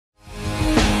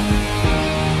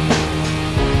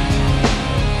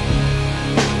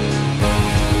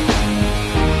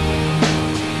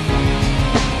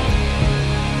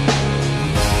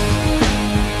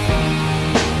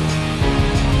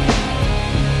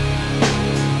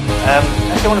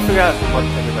Actually, I want to figure out what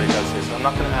everybody does here. So I'm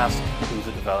not going to ask who's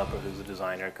a developer, who's a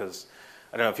designer, because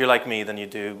I don't know, if you're like me, then you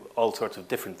do all sorts of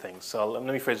different things. So let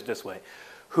me phrase it this way.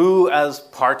 Who, as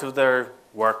part of their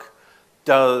work,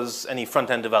 does any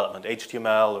front-end development,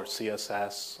 HTML or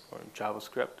CSS or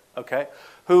JavaScript, okay?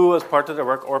 Who, as part of their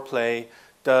work or play,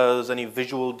 does any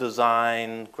visual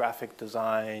design, graphic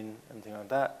design, anything like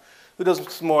that? Who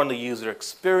does more on the user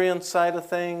experience side of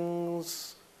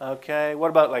things? Okay, what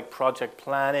about like project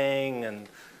planning and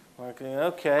marketing?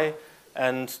 Okay,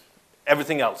 and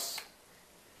everything else.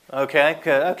 Okay,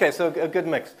 so a good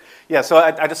mix. Yeah, so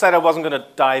I decided I wasn't going to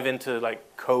dive into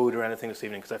like code or anything this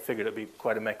evening because I figured it'd be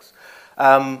quite a mix.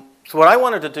 So what I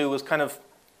wanted to do was I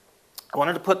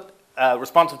wanted to put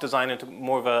responsive design into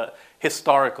more of a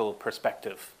historical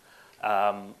perspective.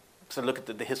 So look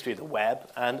at the history of the web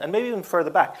and maybe even further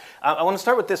back. I want to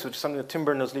start with this, which is something that Tim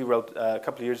Berners-Lee wrote a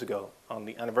couple of years ago on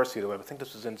the anniversary of the web. I think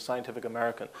this was in Scientific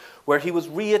American, where he was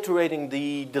reiterating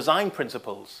the design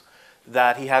principles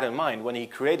that he had in mind when he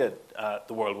created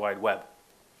the World Wide Web.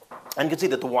 And you can see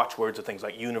that the watchwords are things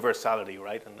like universality,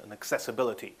 right, and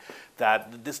accessibility.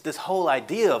 That this whole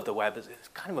idea of the web is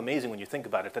kind of amazing when you think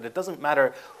about it, that it doesn't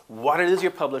matter what it is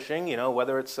you're publishing,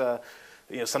 whether it's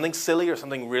something silly or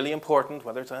something really important,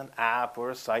 whether it's an app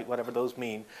or a site, whatever those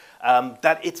mean,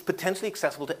 that it's potentially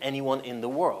accessible to anyone in the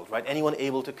world, right? Anyone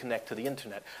able to connect to the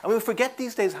internet. I mean, we forget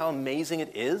these days how amazing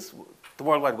it is, the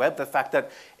World Wide Web, the fact that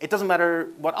it doesn't matter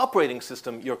what operating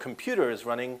system your computer is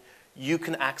running, you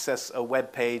can access a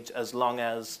web page as long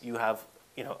as you have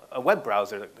a web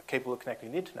browser that's capable of connecting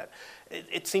to the internet.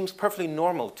 It seems perfectly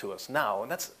normal to us now,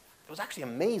 and it was actually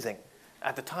amazing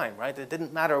at the time, right? It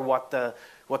didn't matter what the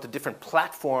different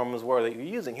platforms were that you're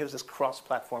using. Here's this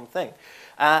cross-platform thing.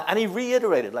 And he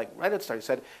reiterated, like right at the start, he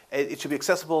said, it should be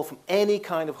accessible from any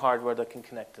kind of hardware that can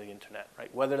connect to the internet,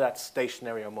 right? Whether that's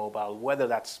stationary or mobile, whether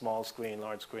that's small screen,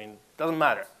 large screen, doesn't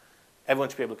matter. Everyone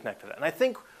should be able to connect to that. And I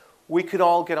think we could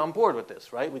all get on board with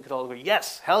this, right? We could all go,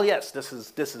 yes, hell yes, this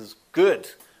is good.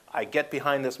 I get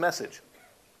behind this message.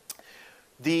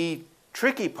 The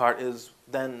tricky part is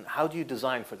then, how do you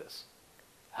design for this?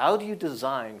 How do you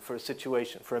design for a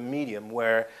situation, for a medium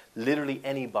where literally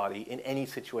anybody in any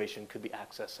situation could be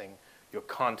accessing your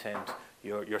content,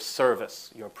 your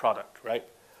service, your product, right?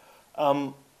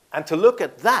 And to look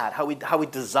at that, how we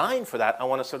design for that, I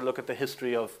want to sort of look at the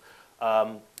history of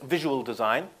visual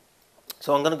design.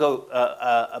 So I'm going to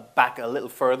go back a little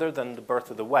further than the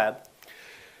birth of the web.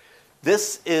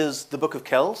 This is the Book of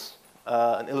Kells,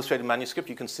 an illustrated manuscript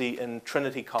you can see in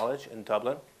Trinity College in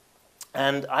Dublin.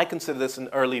 And I consider this an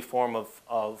early form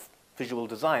of visual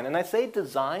design. And I say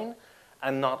design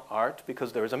and not art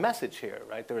because there is a message here,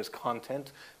 right? There is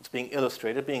content. It's being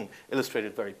illustrated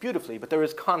very beautifully, but there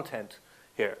is content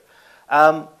here.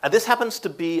 And this happens to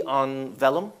be on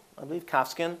vellum, I believe,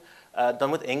 calfskin,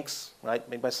 done with inks, right?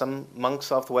 Made by some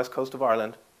monks off the west coast of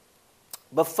Ireland.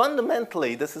 But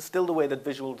fundamentally, this is still the way that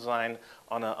visual design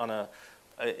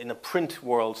in a print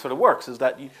world sort of works, is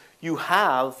that you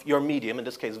have your medium, in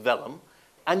this case vellum,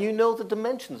 and you know the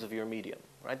dimensions of your medium,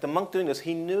 right? The monk doing this,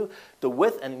 he knew the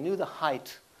width and he knew the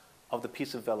height of the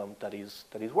piece of vellum that he's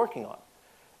working on.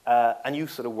 And you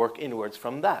sort of work inwards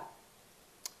from that.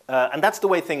 And that's the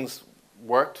way things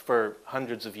worked for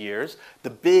hundreds of years.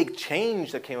 The big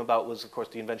change that came about was, of course,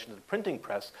 the invention of the printing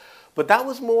press. But that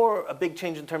was more a big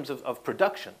change in terms of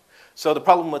production. So the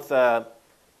problem with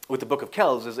the Book of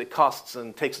Kells is it costs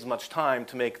and takes as much time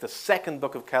to make the second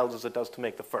Book of Kells as it does to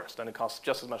make the first. And it costs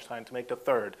just as much time to make the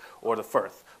third or the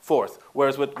fourth.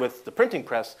 Whereas with the printing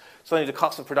press, suddenly the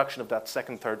cost of production of that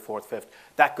second, third, fourth, fifth,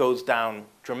 that goes down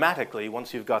dramatically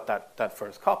once you've got that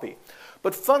first copy.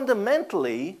 But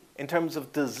fundamentally, in terms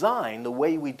of design, the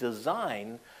way we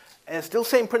design, still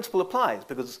same principle applies,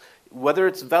 because whether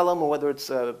it's vellum or whether it's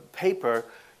paper,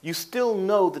 you still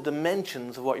know the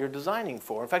dimensions of what you're designing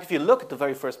for. In fact, if you look at the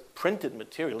very first printed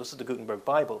material, this is the Gutenberg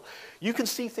Bible, you can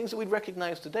see things that we'd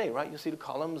recognize today, right? You see the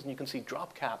columns, and you can see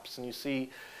drop caps, and you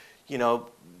see,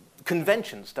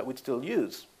 conventions that we'd still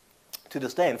use to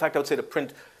this day. In fact, I would say the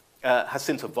print has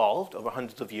since evolved over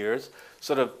hundreds of years,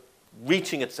 sort of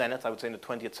reaching its zenith, I would say, in the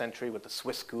 20th century with the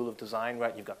Swiss School of Design,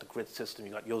 right? You've got the grid system,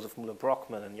 you've got Joseph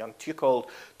Müller-Brockmann and Jan Tschichold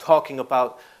talking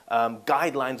about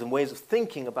guidelines and ways of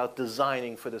thinking about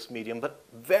designing for this medium, but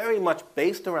very much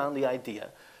based around the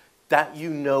idea that you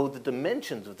know the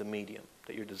dimensions of the medium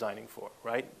that you're designing for,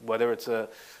 right? Whether it's a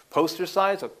poster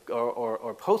size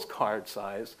or postcard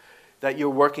size, that you're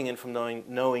working in from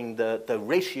knowing the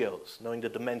ratios, knowing the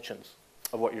dimensions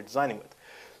of what you're designing with.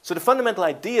 So the fundamental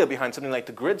idea behind something like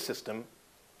the grid system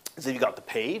is that you've got the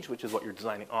page, which is what you're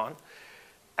designing on,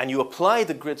 and you apply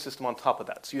the grid system on top of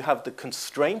that. So you have the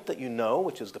constraint that you know,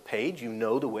 which is the page. You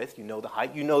know the width, you know the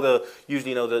height,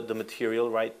 usually know the material,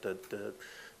 right, the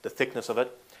thickness of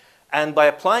it. And by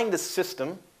applying this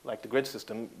system, like the grid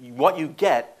system, what you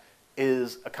get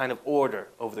is a kind of order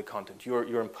over the content.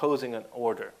 You're imposing an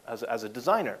order as a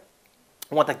designer.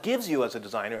 And what that gives you as a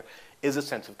designer is a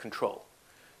sense of control,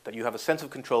 that you have a sense of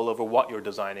control over what you're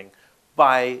designing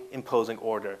by imposing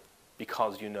order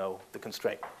because you know the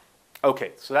constraint.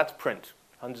 Okay, so that's print,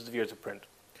 hundreds of years of print.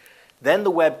 Then the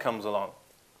web comes along,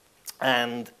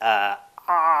 and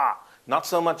not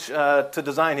so much to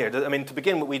design here. I mean, to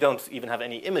begin with, we don't even have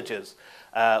any images.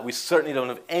 We certainly don't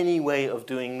have any way of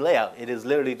doing layout. It is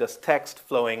literally just text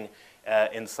flowing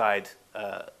inside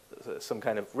some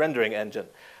kind of rendering engine.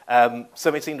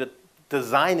 So it seemed that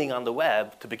designing on the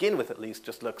web, to begin with at least,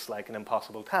 just looks like an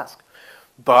impossible task.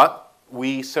 But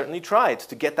we certainly tried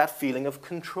to get that feeling of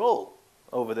control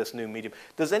over this new medium.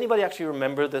 Does anybody actually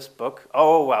remember this book?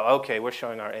 Oh, wow, okay, we're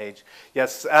showing our age.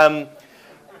 Yes,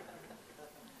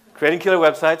 Creating Killer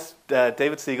Websites,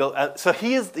 David Siegel. So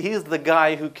he is the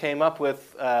guy who came up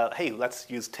with, hey, let's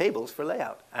use tables for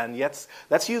layout. And yes,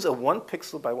 let's use a 1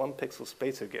 pixel by 1 pixel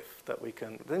spacer GIF that we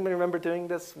can. Does anybody remember doing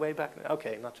this way back?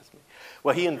 Okay, not just me.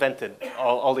 Well, he invented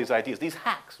all these ideas, these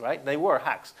hacks, right? They were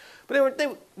hacks. But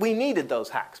we needed those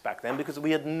hacks back then because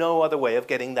we had no other way of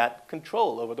getting that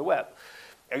control over the web.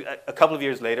 A couple of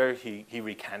years later, he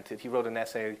recanted. He wrote an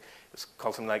essay. It's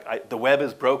called something like, "The web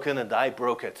is broken and I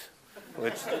broke it,"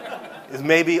 which is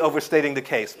maybe overstating the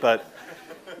case, but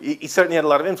he certainly had a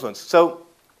lot of influence. So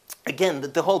again,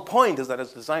 the whole point is that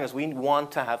as designers, we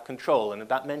want to have control. And if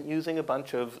that meant using a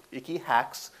bunch of icky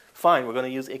hacks, fine, we're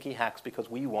going to use icky hacks because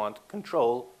we want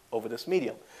control over this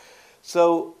medium.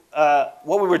 So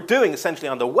what we were doing essentially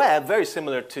on the web, very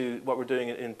similar to what we're doing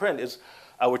in print, is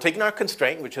we're taking our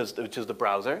constraint, which is the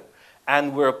browser,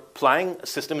 and we're applying a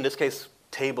system, in this case,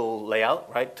 table layout,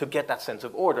 right, to get that sense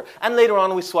of order. And later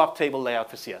on, we swapped table layout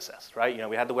for CSS, right? You know,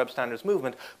 we had the web standards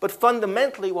movement, but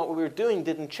fundamentally, what we were doing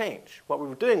didn't change. What we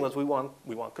were doing was we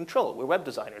want control. We're web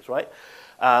designers, right?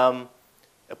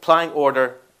 Applying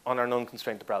order on our known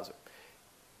constraint, the browser.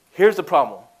 Here's the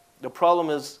problem. The problem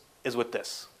is with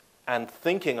this, and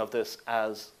thinking of this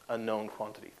as a known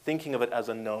quantity, thinking of it as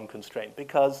a known constraint,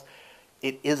 because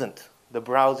it isn't. The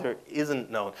browser isn't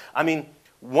known. I mean,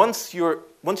 once you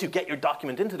get your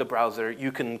document into the browser,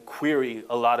 you can query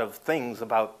a lot of things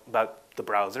about the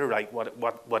browser, right?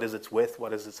 What is its width?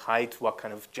 What is its height? What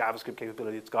kind of JavaScript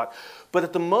capability it's got? But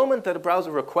at the moment that a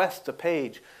browser requests a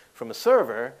page from a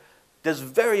server, there's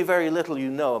very, very little you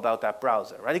know about that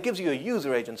browser, right? It gives you a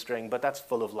user agent string, but that's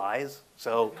full of lies,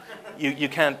 so you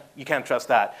can't trust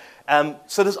that.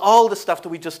 So there's all the stuff that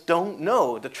we just don't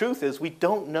know. The truth is we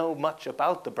don't know much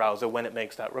about the browser when it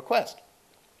makes that request.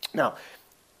 Now,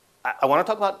 I want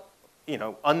to talk about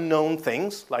unknown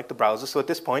things like the browser. So at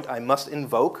this point, I must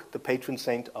invoke the patron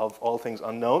saint of all things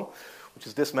unknown, which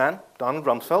is this man, Donald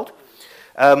Rumsfeld.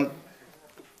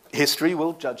 History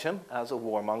will judge him as a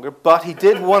warmonger, but he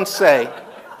did once say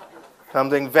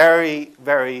something very,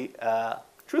 very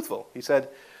truthful. He said,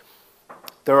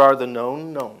 "There are the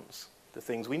known knowns, the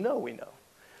things we know we know.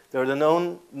 There are the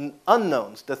known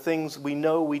unknowns, the things we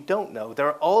know we don't know. There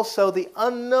are also the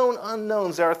unknown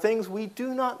unknowns. There are things we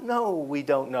do not know we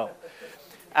don't know."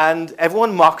 And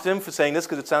everyone mocked him for saying this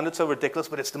because it sounded so ridiculous,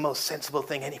 but it's the most sensible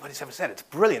thing anybody's ever said. It's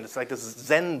brilliant. It's like this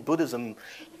Zen Buddhism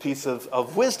piece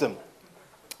of wisdom.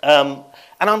 And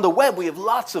on the web, we have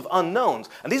lots of unknowns.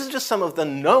 And these are just some of the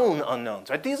known unknowns,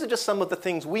 right? These are just some of the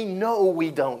things we know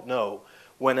we don't know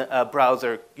when a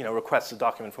browser requests a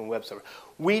document from a web server.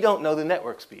 We don't know the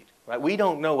network speed, right? We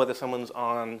don't know whether someone's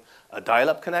on a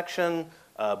dial-up connection,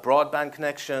 a broadband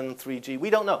connection, 3G. We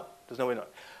don't know. There's no way to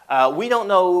know. We don't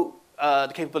know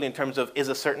the capability in terms of, is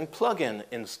a certain plugin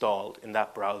installed in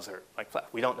that browser? Like,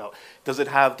 we don't know. Does it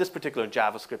have this particular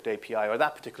JavaScript API or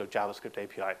that particular JavaScript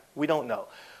API? We don't know.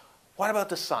 What about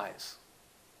the size?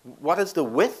 What is the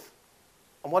width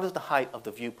and what is the height of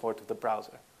the viewport of the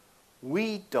browser?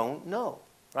 We don't know,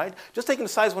 right? Just taking the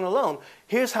size one alone,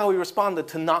 here's how we responded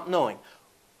to not knowing.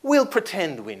 We'll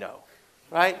pretend we know,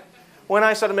 right? When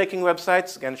I started making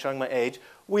websites, again showing my age,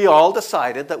 we all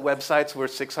decided that websites were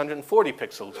 640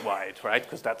 pixels wide, right?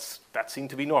 Because that seemed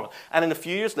to be normal. And then a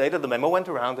few years later, the memo went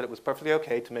around that it was perfectly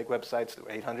okay to make websites that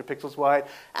were 800 pixels wide.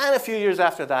 And a few years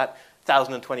after that,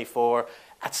 1024.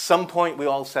 At some point, we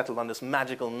all settled on this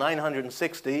magical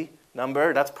 960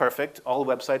 number. That's perfect. All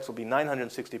websites will be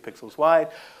 960 pixels wide.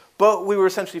 But we were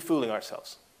essentially fooling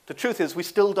ourselves. The truth is, we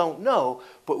still don't know,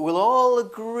 but we'll all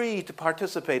agree to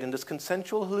participate in this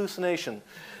consensual hallucination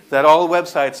that all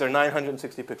websites are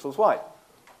 960 pixels wide.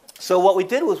 So what we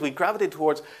did was we gravitated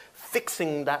towards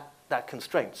fixing that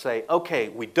constraint. Say, okay,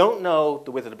 we don't know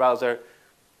the width of the browser.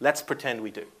 Let's pretend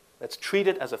we do. Let's treat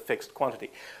it as a fixed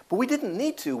quantity. But we didn't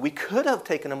need to. We could have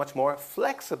taken a much more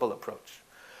flexible approach,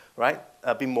 right?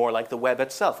 Be more like the web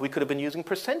itself. We could have been using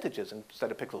percentages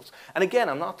instead of pixels. And again,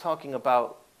 I'm not talking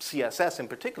about CSS in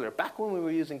particular. Back when we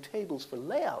were using tables for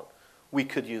layout, we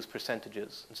could use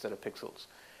percentages instead of pixels.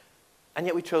 And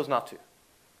yet we chose not to.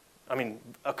 I mean,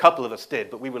 a couple of us did,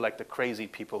 but we were like the crazy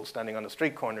people standing on the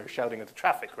street corner shouting at the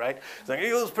traffic, right? It's like,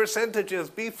 use percentages,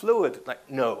 be fluid. Like,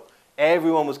 no,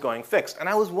 everyone was going fixed. And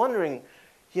I was wondering,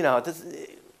 you know,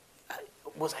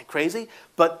 was I crazy?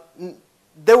 But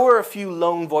there were a few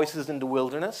lone voices in the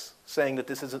wilderness saying that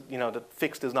this is, you know, that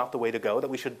fixed is not the way to go, that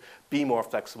we should be more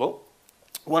flexible.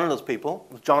 One of those people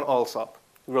was John Alsop,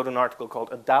 who wrote an article called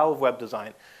A Tao of Web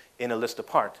Design in A List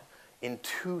Apart in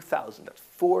 2000, that's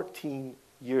 14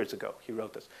 years ago, he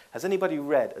wrote this. Has anybody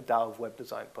read A Tao of Web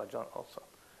Design by John Alsop?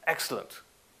 Excellent.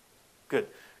 Good.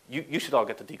 You should all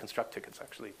get the Deconstruct tickets,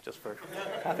 actually, just for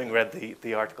having read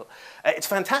the article. It's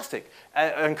fantastic.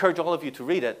 I encourage all of you to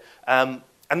read it. And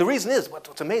the reason is,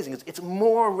 what's amazing is it's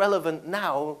more relevant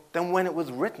now than when it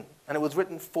was written. And it was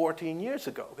written 14 years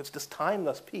ago. It's this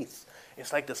timeless piece.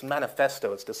 It's like this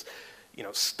manifesto. It's this, you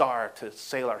know, star to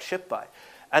sail our ship by.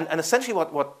 And essentially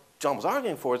what John was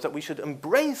arguing for is that we should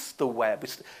embrace the web. We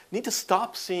need to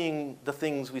stop seeing the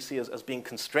things we see as being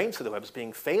constraints of the web, as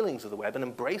being failings of the web, and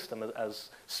embrace them as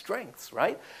strengths,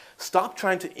 right? Stop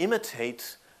trying to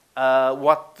imitate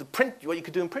what you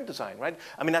could do in print design, right?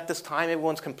 I mean, at this time,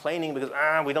 everyone's complaining because,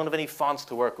 we don't have any fonts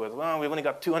to work with. Well, we've only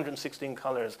got 216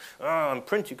 colors. In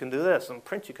print, you can do this. In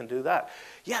print, you can do that.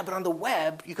 Yeah, but on the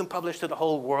web, you can publish to the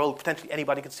whole world. Potentially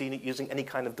anybody can see it using any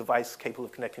kind of device capable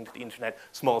of connecting to the internet,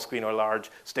 small screen or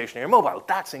large, stationary or mobile.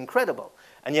 That's incredible.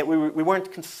 And yet we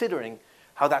weren't considering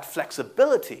how that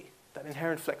flexibility, that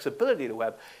inherent flexibility of the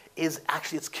web, is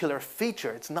actually its killer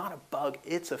feature. It's not a bug,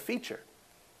 it's a feature.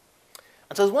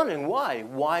 And so I was wondering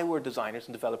why were designers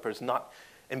and developers not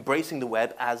embracing the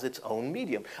web as its own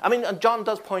medium? I mean, John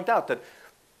does point out that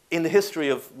in the history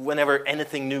of whenever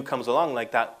anything new comes along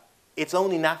like that, it's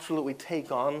only natural that we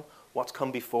take on what's come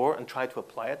before and try to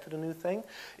apply it to the new thing.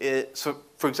 So,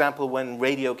 for example, when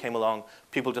radio came along,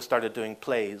 people just started doing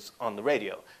plays on the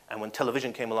radio. And when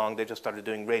television came along, they just started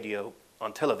doing radio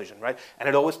on television, right? And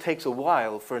it always takes a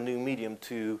while for a new medium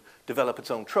to develop its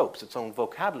own tropes, its own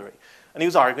vocabulary. And he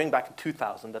was arguing back in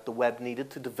 2000 that the web needed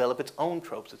to develop its own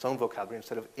tropes, its own vocabulary,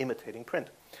 instead of imitating print.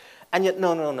 And yet,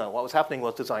 no. What was happening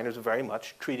was designers were very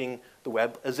much treating the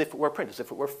web as if it were print, as if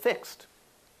it were fixed.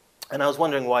 And I was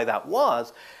wondering why that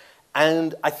was.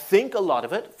 And I think a lot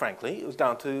of it, frankly, it was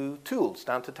down to tools,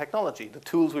 down to technology, the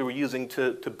tools we were using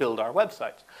to build our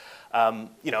websites.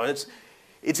 You know,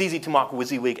 it's easy to mock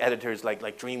WYSIWYG editors like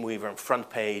Dreamweaver and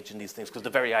FrontPage and these things, because the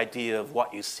very idea of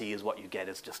what you see is what you get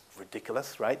is just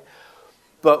ridiculous, right?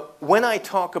 But when I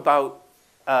talk about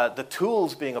the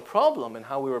tools being a problem and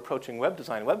how we were approaching web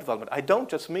design and web development, I don't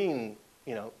just mean,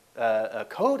 you know,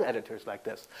 code editors like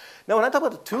this. No, when I talk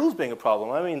about the tools being a problem,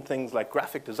 I mean things like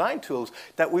graphic design tools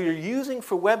that we are using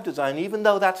for web design, even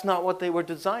though that's not what they were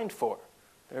designed for.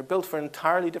 They're built for an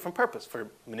entirely different purpose, for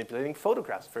manipulating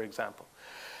photographs, for example.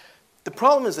 The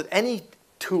problem is that any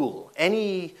tool,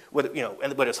 whether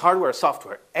it's hardware or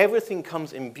software, everything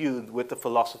comes imbued with the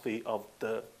philosophy of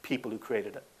the people who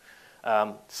created it.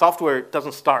 Software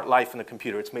doesn't start life in a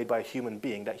computer. It's made by a human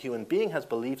being. That human being has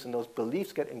beliefs, and those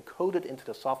beliefs get encoded into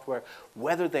the software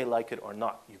whether they like it or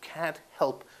not. You can't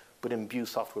help but imbue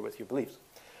software with your beliefs.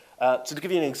 So to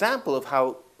give you an example of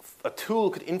how a tool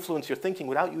could influence your thinking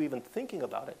without you even thinking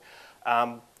about it,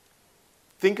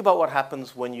 think about what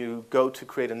happens when you go to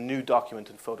create a new document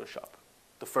in Photoshop.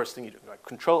 The first thing you do, like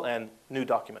Control-N, new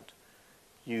document.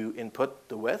 You input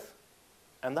the width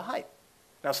and the height.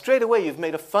 Now, straight away, you've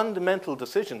made a fundamental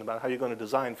decision about how you're going to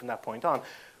design from that point on,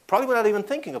 probably without even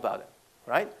thinking about it,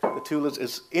 right? The tool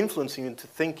is influencing you into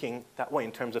thinking that way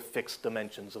in terms of fixed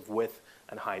dimensions of width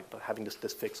and height, but having this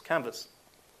fixed canvas.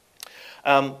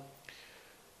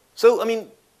 So, I mean,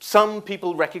 some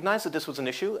people recognized that this was an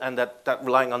issue and that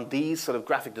relying on these sort of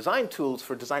graphic design tools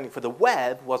for designing for the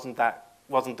web wasn't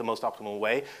the most optimal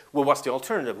way. Well, what's the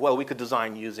alternative? Well, we could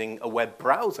design using a web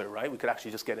browser, right? We could actually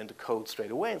just get into code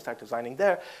straight away and start designing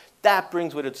there. That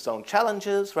brings with it its own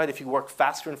challenges, right? If you work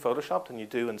faster in Photoshop than you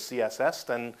do in CSS,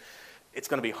 then it's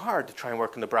going to be hard to try and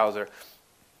work in the browser.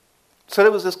 So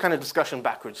there was this kind of discussion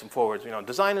backwards and forwards, you know,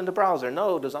 design in the browser,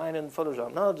 no, design in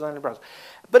Photoshop, no, design in the browser.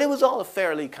 But it was all a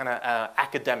fairly kind of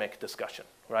academic discussion,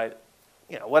 right?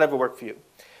 You know, whatever worked for you.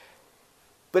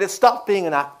 But it stopped being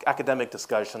an academic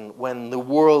discussion when the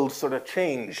world sort of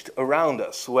changed around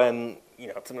us, when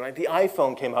something like the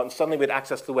iPhone came out and suddenly we had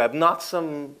access to the web, not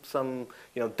some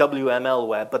WML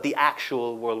web, but the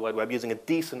actual World Wide Web using a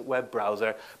decent web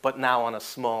browser, but now on a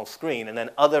small screen. And then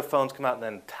other phones come out, and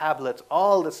then tablets,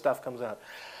 all this stuff comes out.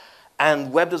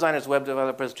 And web designers, web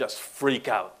developers just freak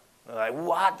out. They're like,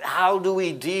 what? How do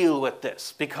we deal with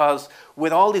this? Because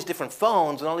with all these different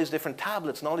phones and all these different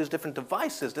tablets and all these different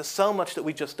devices, there's so much that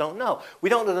we just don't know. We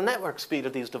don't know the network speed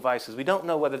of these devices. We don't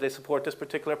know whether they support this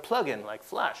particular plugin like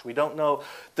Flash. We don't know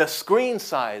the screen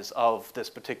size of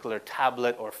this particular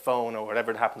tablet or phone or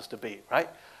whatever it happens to be, right?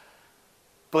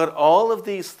 But all of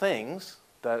these things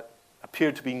that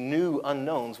appeared to be new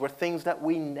unknowns were things that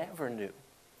we never knew.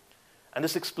 And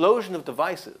this explosion of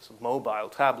devices, mobile,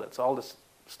 tablets, all this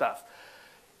stuff,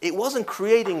 it wasn't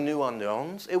creating new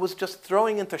unknowns. It was just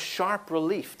throwing into sharp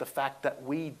relief the fact that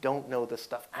we don't know this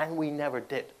stuff, and we never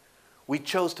did. We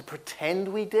chose to pretend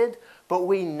we did, but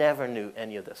we never knew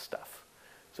any of this stuff.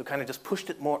 So kind of just pushed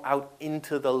it more out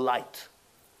into the light,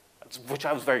 which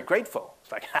I was very grateful.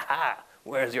 It's like, ha-ha,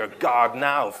 where's your God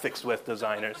now, fixed width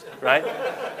designers, right?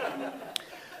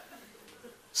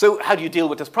 So how do you deal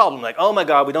with this problem? Like, oh my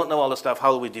God, we don't know all this stuff.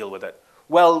 How do we deal with it?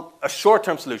 Well, a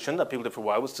short-term solution that people did for a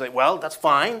while was to say, well, that's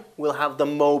fine. We'll have the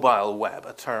mobile web,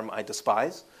 a term I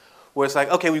despise, where it's like,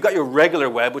 okay, we've got your regular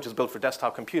web, which is built for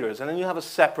desktop computers, and then you have a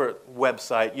separate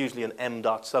website, usually an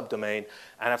m.dot subdomain,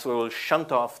 and that's where we'll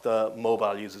shunt off the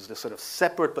mobile users, this sort of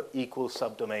separate but equal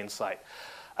subdomain site.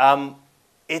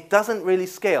 It doesn't really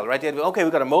scale, right? Okay,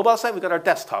 we've got a mobile site, we've got our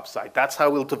desktop site. That's how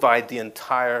we'll divide the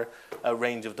entire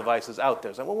range of devices out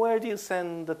there. So, well, where do you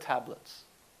send the tablets?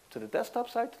 To the desktop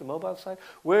site, to the mobile site?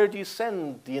 Where do you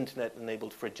send the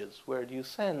internet-enabled fridges? Where do you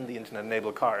send the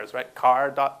internet-enabled cars, right?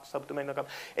 car.subdomain.com.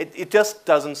 It just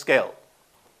doesn't scale.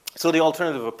 So the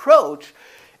alternative approach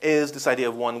is this idea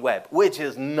of one web, which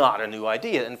is not a new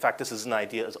idea. In fact, this is an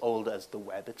idea as old as the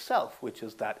web itself, which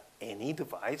is that any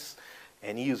device,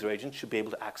 any user agent should be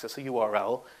able to access a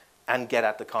URL and get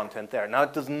at the content there. Now,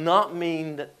 it does not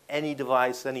mean that any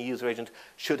device, any user agent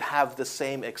should have the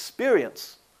same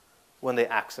experience when they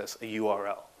access a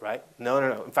URL, right?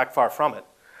 No. In fact, far from it.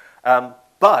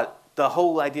 But the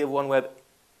whole idea of one web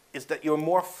is that you're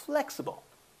more flexible,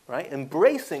 right?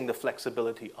 Embracing the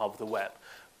flexibility of the web,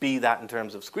 be that in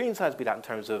terms of screen size, be that in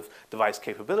terms of device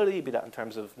capability, be that in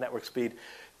terms of network speed,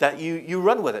 that you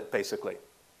run with it, basically.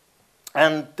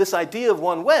 And this idea of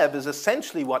one web is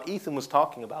essentially what Ethan was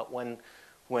talking about when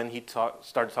he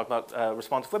started talking about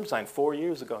responsive web design 4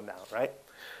 years ago now, right?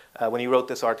 When he wrote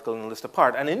this article in A List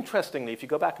Apart. And interestingly, if you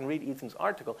go back and read Ethan's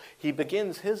article, he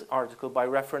begins his article by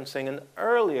referencing an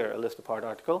earlier A List Apart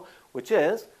article, which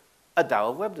is A Tao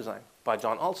of Web Design by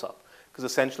John Alsop. Because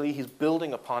essentially, he's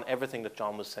building upon everything that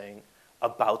John was saying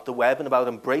about the web and about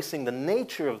embracing the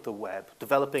nature of the web,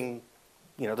 developing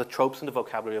the tropes and the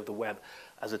vocabulary of the web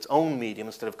as its own medium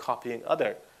instead of copying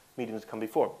other mediums that come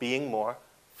before, being more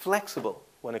flexible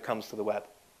when it comes to the web.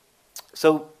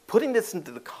 So putting this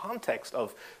into the context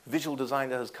of visual design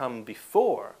that has come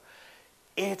before,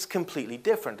 it's completely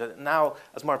different. Now,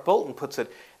 as Mark Bolton puts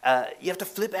it, you have to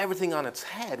flip everything on its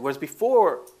head, whereas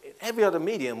before, in every other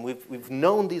medium, we've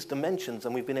known these dimensions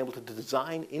and we've been able to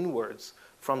design inwards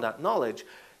from that knowledge.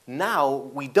 Now,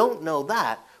 we don't know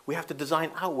that. We have to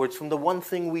design outwards from the one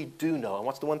thing we do know. And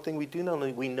what's the one thing we do know?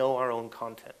 We know our own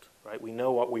content, right? We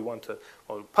know what we want to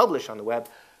publish on the web.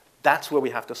 That's where we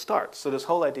have to start. So this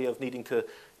whole idea of needing to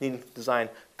design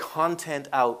content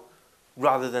out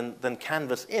rather than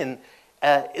canvas in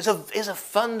is a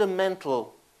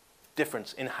fundamental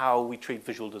difference in how we treat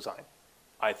visual design,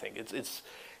 I think. It's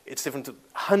different to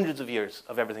hundreds of years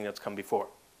of everything that's come before.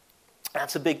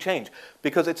 That's a big change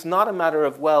because it's not a matter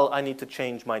of, well, I need to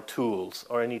change my tools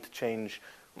or I need to change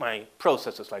my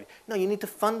processes slightly. No, you need to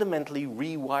fundamentally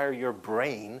rewire your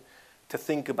brain to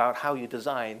think about how you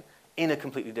design in a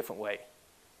completely different way,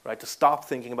 right? To stop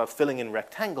thinking about filling in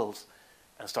rectangles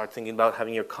and start thinking about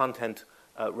having your content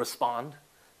respond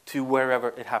to wherever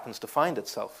it happens to find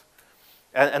itself.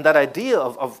 And that idea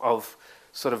of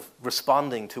sort of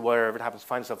responding to wherever it happens to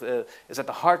find itself is at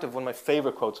the heart of one of my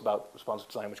favorite quotes about responsive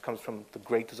design, which comes from the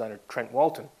great designer Trent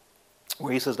Walton,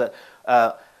 where he says that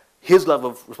his love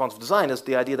of responsive design is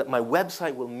the idea that my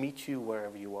website will meet you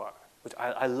wherever you are. Which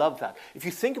I love that. If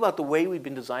you think about the way we've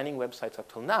been designing websites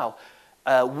up till now,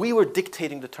 we were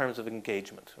dictating the terms of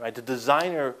engagement, right? The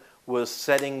designer was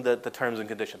setting the terms and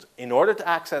conditions. In order to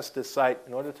access this site,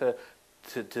 in order to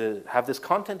have this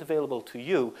content available to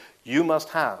you, you must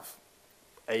have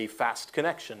a fast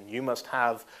connection. You must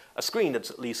have a screen that's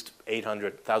at least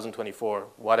 800, 1024,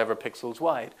 whatever pixels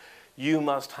wide. You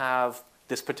must have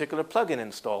this particular plugin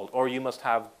installed, or you must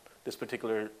have this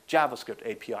particular JavaScript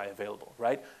API available,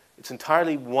 right? It's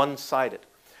entirely one-sided.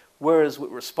 Whereas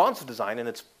with responsive design, in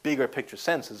its bigger picture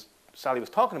sense, as Sally was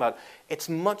talking about, it's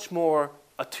much more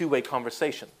a two-way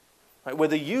conversation, right? Where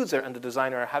the user and the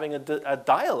designer are having a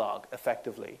dialogue,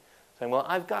 effectively, saying, well,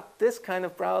 I've got this kind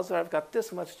of browser, I've got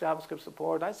this much JavaScript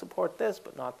support, I support this,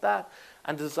 but not that,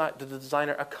 and the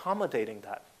designer accommodating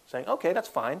that, saying, okay, that's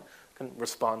fine, can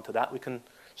respond to that, we can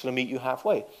sort of meet you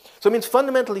halfway. So it means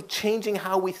fundamentally changing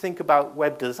how we think about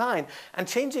web design and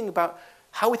changing about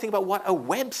how we think about what a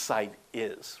website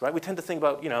is, right? We tend to think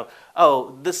about, you know,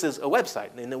 oh, this is a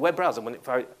website in the web browser. If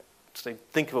I say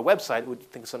think of a website, we'd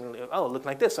think of something like, oh, look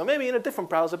like this. So maybe in a different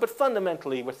browser, but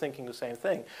fundamentally we're thinking the same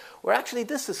thing. Where actually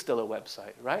this is still a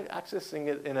website, right? Accessing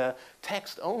it in a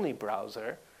text-only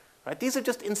browser, right? These are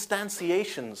just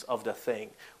instantiations of the thing,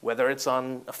 whether it's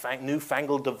on a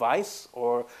newfangled device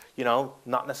or, you know,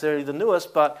 not necessarily the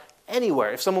newest, but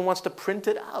anywhere. If someone wants to print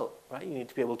it out, right, you need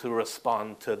to be able to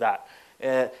respond to that.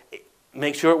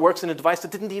 Make sure it works in a device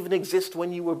that didn't even exist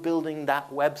when you were building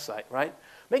that website, right?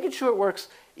 Making sure it works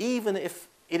even if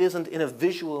it isn't in a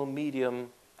visual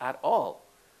medium at all.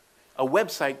 A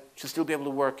website should still be able to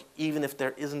work even if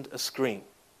there isn't a screen.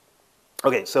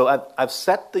 Okay, so I've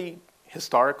set the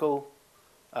historical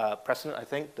precedent, I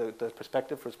think, the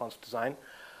perspective for responsive design.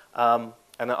 And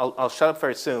I'll shut up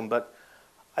very soon, but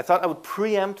I thought I would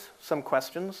preempt some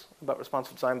questions about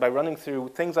responsive design by running through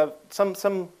things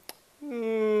some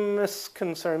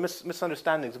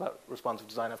misunderstandings about responsive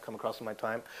design I've come across in my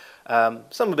time.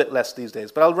 Some a bit less these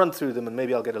days, but I'll run through them and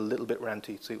maybe I'll get a little bit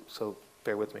ranty, so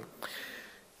bear with me.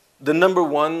 The number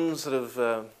one sort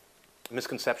of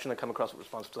misconception I come across with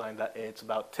responsive design, that it's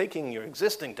about taking your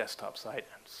existing desktop site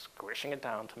and squishing it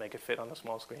down to make it fit on a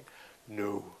small screen.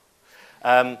 No.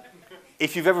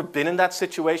 If you've ever been in that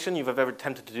situation, you've ever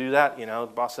attempted to do that, you know,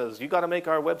 the boss says, you got to make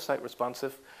our website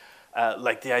responsive.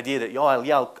 Like the idea that,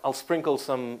 I'll sprinkle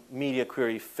some media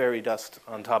query fairy dust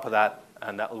on top of that,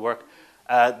 and that'll work.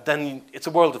 Then it's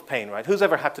a world of pain, right? Who's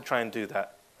ever had to try and do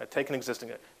that? Right? Take an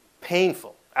existing,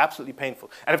 painful, absolutely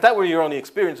painful. And if that were your only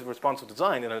experience of responsive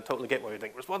design, then I totally get why you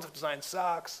think responsive design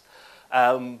sucks.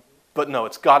 But no,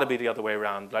 it's got to be the other way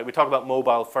around. Like we talk about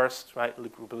mobile first, right?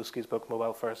 Luke Wroblewski's book,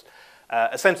 Mobile First.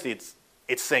 Essentially,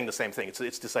 it's saying the same thing.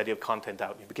 It's this idea of content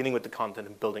out. You're beginning with the content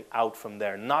and building out from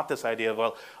there. Not this idea of,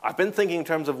 well, I've been thinking in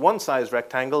terms of one size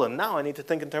rectangle, and now I need to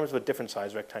think in terms of a different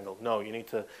size rectangle. No, you need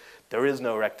to, there is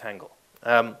no rectangle.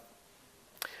 But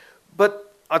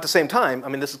at the same time, I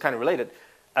mean, this is kind of related.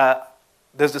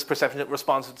 There's this perception that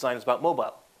responsive design is about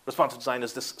mobile. Responsive design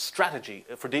is this strategy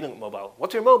for dealing with mobile.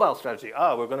 What's your mobile strategy?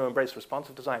 We're going to embrace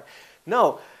responsive design.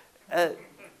 No.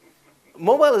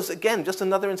 Mobile is, again, just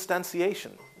another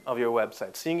instantiation of your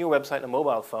website. Seeing your website on a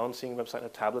mobile phone, seeing your website on a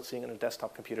tablet, seeing it on a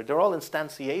desktop computer, they're all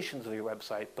instantiations of your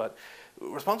website, but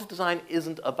responsive design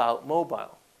isn't about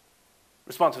mobile.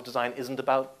 Responsive design isn't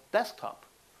about desktop.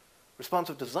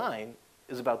 Responsive design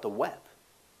is about the web.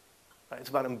 Right? It's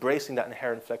about embracing that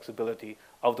inherent flexibility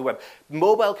of the web.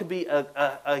 Mobile could be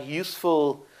a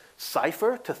useful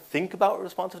cipher to think about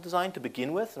responsive design to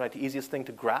begin with, right? The easiest thing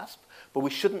to grasp, but we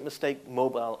shouldn't mistake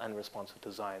mobile and responsive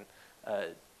design.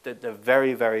 They're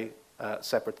very, very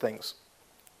separate things.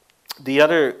 The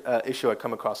other issue I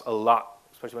come across a lot,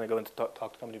 especially when I go into talk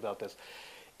to companies about this,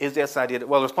 is this idea that,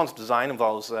 well, responsive design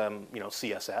involves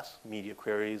CSS, media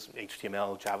queries,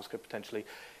 HTML, JavaScript potentially.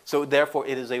 So therefore,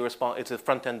 it's a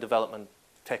front-end development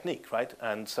technique, right?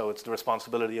 And so it's the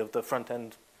responsibility of the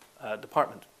front-end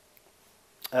department.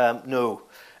 No.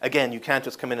 Again, you can't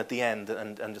just come in at the end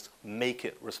and just make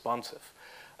it responsive.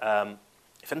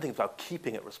 If anything, it's about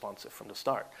keeping it responsive from the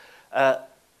start.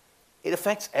 It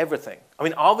affects everything. I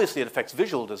mean, obviously, it affects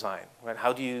visual design, right?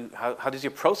 How does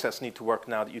your process need to work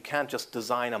now that you can't just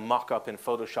design a mock-up in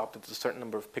Photoshop that's a certain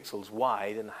number of pixels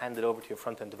wide and hand it over to your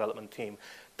front-end development team?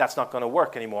 That's not going to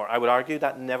work anymore. I would argue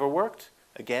that never worked.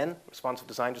 Again, responsive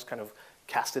design just kind of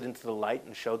cast it into the light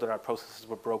and showed that our processes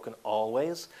were broken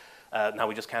always. Now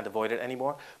we just can't avoid it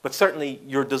anymore. But certainly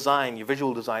your design, your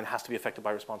visual design has to be affected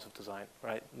by responsive design,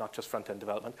 right? Not just front-end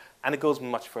development. And it goes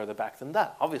much further back than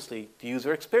that. Obviously, the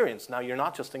user experience. Now you're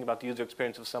not just thinking about the user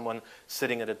experience of someone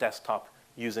sitting at a desktop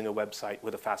using a website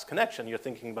with a fast connection. You're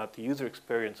thinking about the user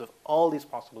experience of all these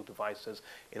possible devices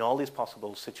in all these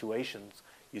possible situations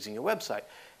using your website.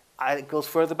 And it goes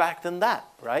further back than that,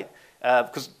 right?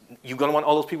 Because you're going to want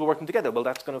all those people working together. Well,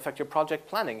 that's going to affect your project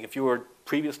planning. If you were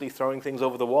previously throwing things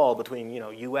over the wall between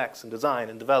UX and design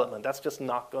and development, that's just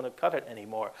not going to cut it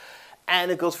anymore. And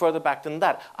it goes further back than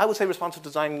that. I would say responsive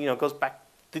design goes back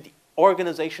to the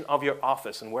organization of your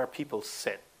office and where people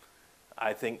sit.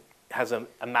 I think has a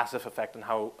massive effect on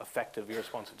how effective your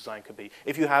responsive design could be.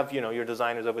 If you have, your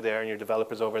designers over there and your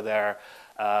developers over there,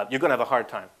 you're going to have a hard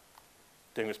time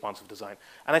doing responsive design.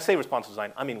 And I say responsive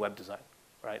design, I mean web design,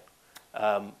 right?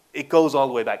 It goes all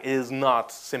the way back. It is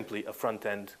not simply a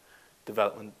front-end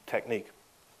development technique.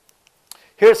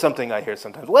 Here's something I hear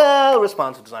sometimes. Well,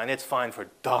 responsive design, it's fine for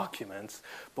documents,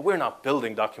 but we're not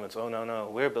building documents. Oh, no, no,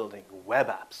 we're building web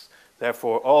apps.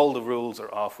 Therefore, all the rules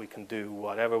are off. We can do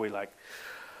whatever we like.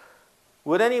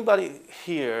 Would anybody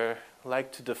here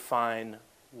like to define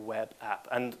web app?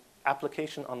 And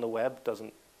application on the web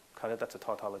doesn't cut it. That's a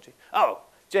tautology. Oh,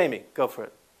 Jamie, go for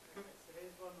it. So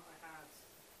here's one I had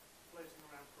floating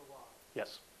around for a while.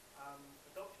 Yes.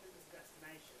 A document is a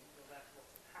destination, you're there for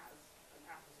what it has. An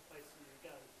app is a place where you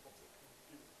go for what it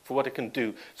can do. For what it can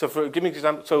do. So give me an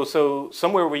example. So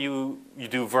somewhere where you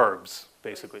do verbs,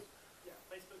 basically. Yeah,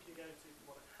 Facebook you go to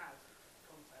for what it has,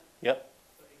 content. Yep.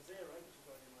 But Xero, which is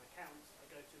running my account, I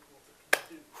go to for what it can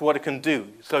do. For what it can do.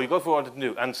 So you go for what it can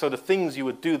do. And so the things you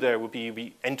would do there would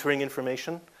be entering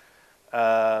information,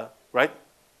 right?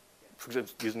 For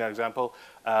example, using that example.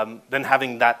 Then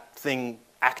having that thing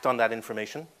act on that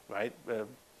information, right?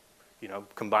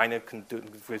 Combine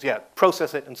it,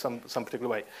 process it in some particular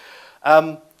way.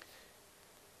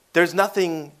 There's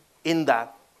nothing in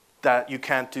that you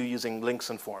can't do using links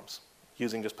and forms,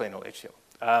 using just plain old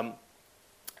HTML.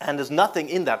 And there's nothing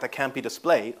in that can't be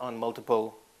displayed on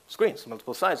multiple screens,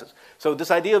 multiple sizes. So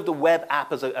this idea of the web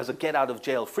app as a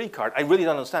get-out-of-jail-free card, I really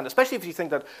don't understand, especially if you think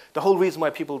that the whole reason why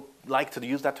people like to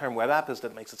use that term web app is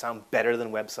that it makes it sound better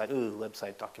than website. Ooh,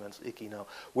 website documents, icky, no.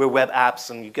 We're web apps,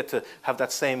 and you get to have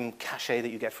that same cachet that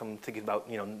you get from thinking about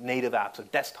native apps or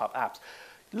desktop apps.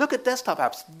 Look at desktop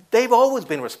apps. They've always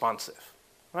been responsive,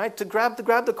 right? To grab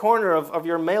the corner of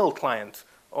your mail client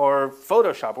or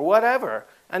Photoshop or whatever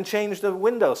and change the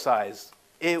window size.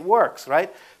 It works,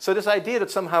 right? So this idea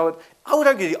that somehow, I would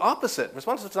argue the opposite.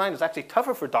 Responsive design is actually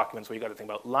tougher for documents where you've got to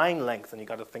think about line length and you've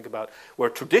got to think about where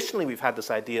traditionally we've had this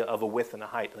idea of a width and a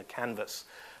height and a canvas.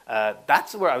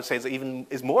 That's where I would say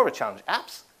is more of a challenge.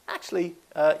 Apps, actually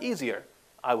easier,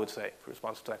 I would say, for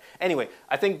responsive design. Anyway,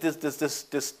 I think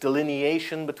this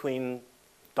delineation between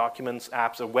documents,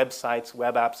 apps, or websites,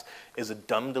 web apps, is a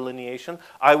dumb delineation.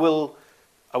 I will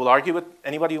argue with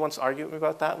anybody who wants to argue with me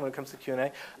about that when it comes to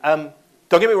Q&A.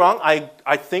 Don't get me wrong,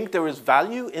 I think there is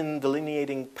value in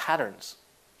delineating patterns.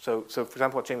 So for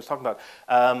example, what James was talking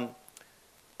about.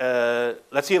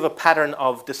 Let's say you have a pattern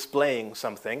of displaying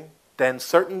something, then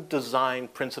certain design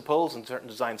principles and certain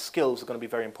design skills are going to be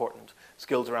very important.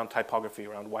 Skills around typography,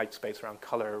 around white space, around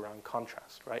color, around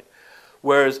contrast, right?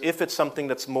 Whereas if it's something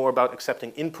that's more about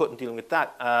accepting input and dealing with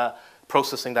that,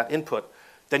 processing that input,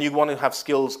 then you want to have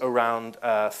skills around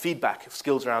feedback,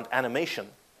 skills around animation,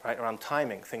 right? Around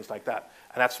timing, things like that.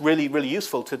 And that's really, really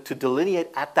useful to delineate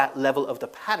at that level of the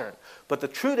pattern. But the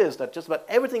truth is that just about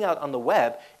everything out on the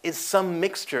web is some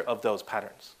mixture of those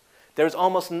patterns. There's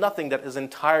almost nothing that is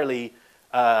entirely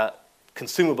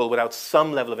consumable without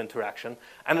some level of interaction.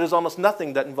 And there's almost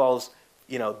nothing that involves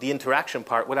the interaction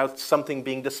part without something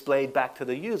being displayed back to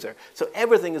the user. So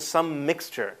everything is some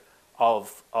mixture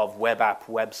of web app,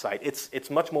 website. It's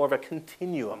much more of a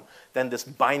continuum than this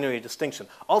binary distinction.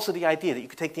 Also the idea that you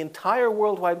could take the entire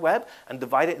World Wide Web and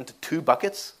divide it into two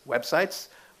buckets, websites,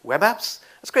 web apps.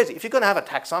 That's crazy. If you're going to have a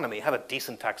taxonomy, have a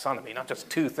decent taxonomy, not just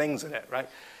two things in it, right?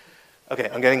 Okay,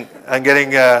 I'm getting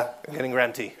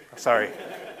ranty. Sorry.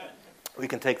 We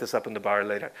can take this up in the bar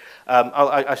later.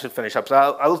 I should finish up. So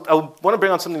I want to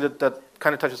bring on something that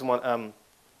kind of touches on what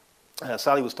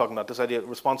Sally was talking about, this idea of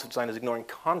responsive design is ignoring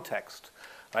context,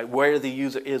 right? Where the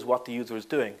user is, what the user is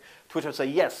doing. To which I would say,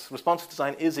 yes, responsive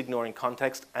design is ignoring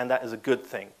context, and that is a good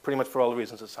thing, pretty much for all the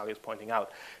reasons that Sally is pointing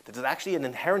out. That there's actually an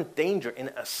inherent danger in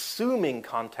assuming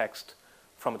context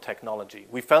from a technology.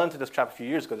 We fell into this trap a few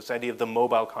years ago, this idea of the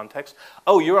mobile context.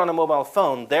 Oh, you're on a mobile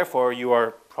phone, therefore you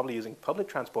are probably using public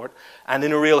transport and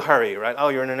in a real hurry, right? Oh,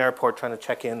 you're in an airport trying to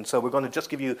check in, so we're going to just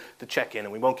give you the check-in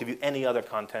and we won't give you any other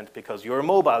content because you're a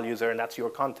mobile user and that's your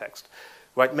context,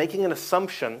 right? Making an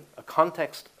assumption, a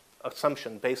context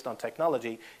assumption based on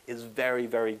technology is very,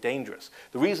 very dangerous.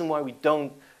 The reason why we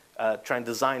don't try and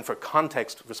design for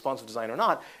context, responsive design or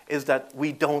not, is that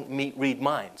we don't read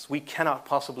minds. We cannot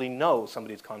possibly know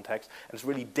somebody's context, and it's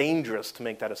really dangerous to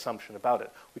make that assumption about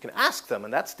it. We can ask them,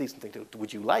 and that's a decent thing to do.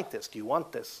 Would you like this? Do you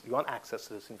want this? Do you want access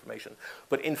to this information?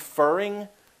 But inferring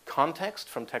context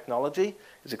from technology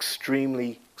is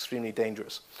extremely, extremely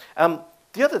dangerous.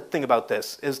 The other thing about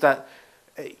this is that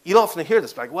you'll often hear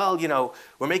this, like, well,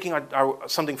 we're making our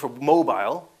something for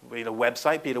mobile, be it a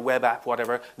website, be it a web app,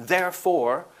 whatever,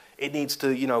 therefore, It needs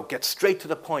to, get straight to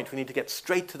the point. We need to get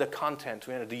straight to the content.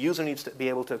 The user needs to be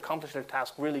able to accomplish their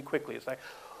task really quickly. It's like,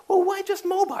 well, why just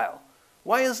mobile?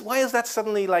 Why is that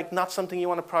suddenly like not something you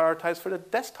want to prioritize for the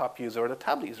desktop user or the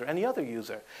tablet user or any other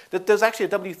user? There's actually a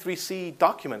W3C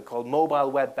document called Mobile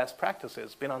Web Best Practices.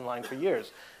 It's been online for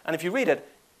years. And if you read it,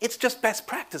 it's just best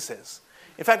practices.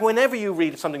 In fact, whenever you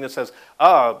read something that says,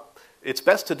 it's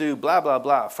best to do blah, blah,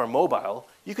 blah for mobile,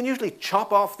 you can usually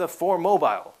chop off the for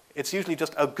mobile. It's usually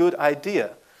just a good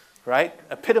idea, right?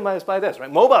 Epitomized by this,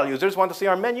 right? Mobile users want to see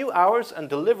our menu, hours, and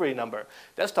delivery number.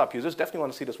 Desktop users definitely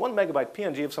want to see this 1 megabyte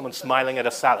PNG of someone smiling at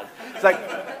a salad. It's like,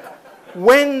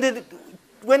 when did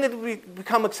it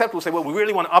become acceptable to say, well, we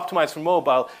really want to optimize for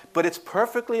mobile, but it's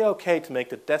perfectly okay to make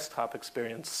the desktop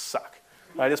experience suck,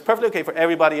 right? It's perfectly okay for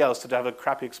everybody else to have a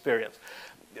crappy experience.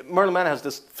 Merlin Mann has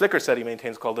this Flickr set he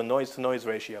maintains called the noise-to-noise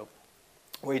ratio,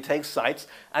 where he takes sites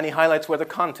and he highlights where the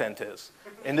content is.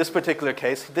 In this particular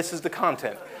case, this is the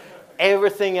content.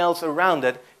 Everything else around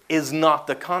it is not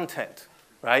the content,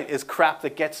 right? Is crap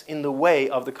that gets in the way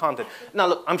of the content. Now,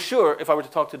 look, I'm sure if I were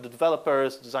to talk to the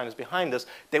developers, designers behind this,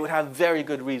 they would have very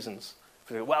good reasons.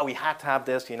 Well, we had to have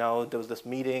this, there was this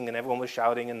meeting and everyone was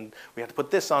shouting and we had to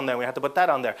put this on there, we had to put that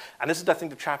on there. And this is, I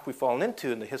think, the trap we've fallen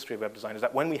into in the history of web design, is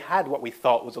that when we had what we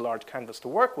thought was a large canvas to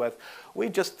work with, we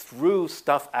just threw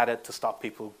stuff at it to stop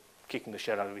people kicking the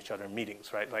shit out of each other in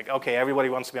meetings, right? Like, okay, everybody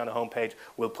wants to be on the homepage,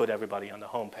 we'll put everybody on the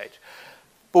homepage.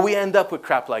 But we end up with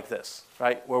crap like this,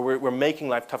 right? Where we're making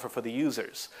life tougher for the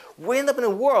users. We end up in a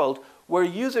world where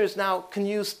users now can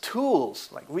use tools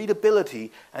like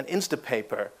Readability and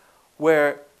Instapaper,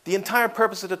 where the entire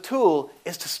purpose of the tool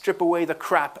is to strip away the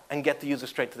crap and get the user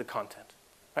straight to the content.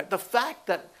 Right? The fact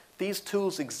that these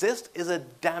tools exist is a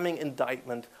damning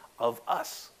indictment of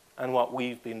us and what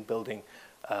we've been building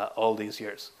all these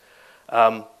years.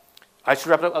 I should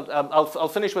wrap it up. I'll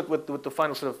finish with the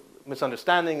final sort of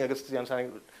misunderstanding. I guess the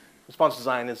understanding response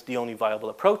design is the only viable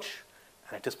approach.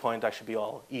 And at this point, I should be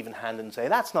all even-handed and say,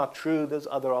 that's not true, there's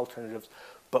other alternatives,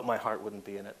 but my heart wouldn't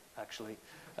be in it, actually.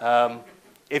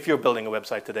 If you're building a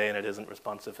website today and it isn't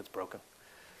responsive, it's broken.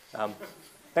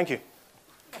 Thank you.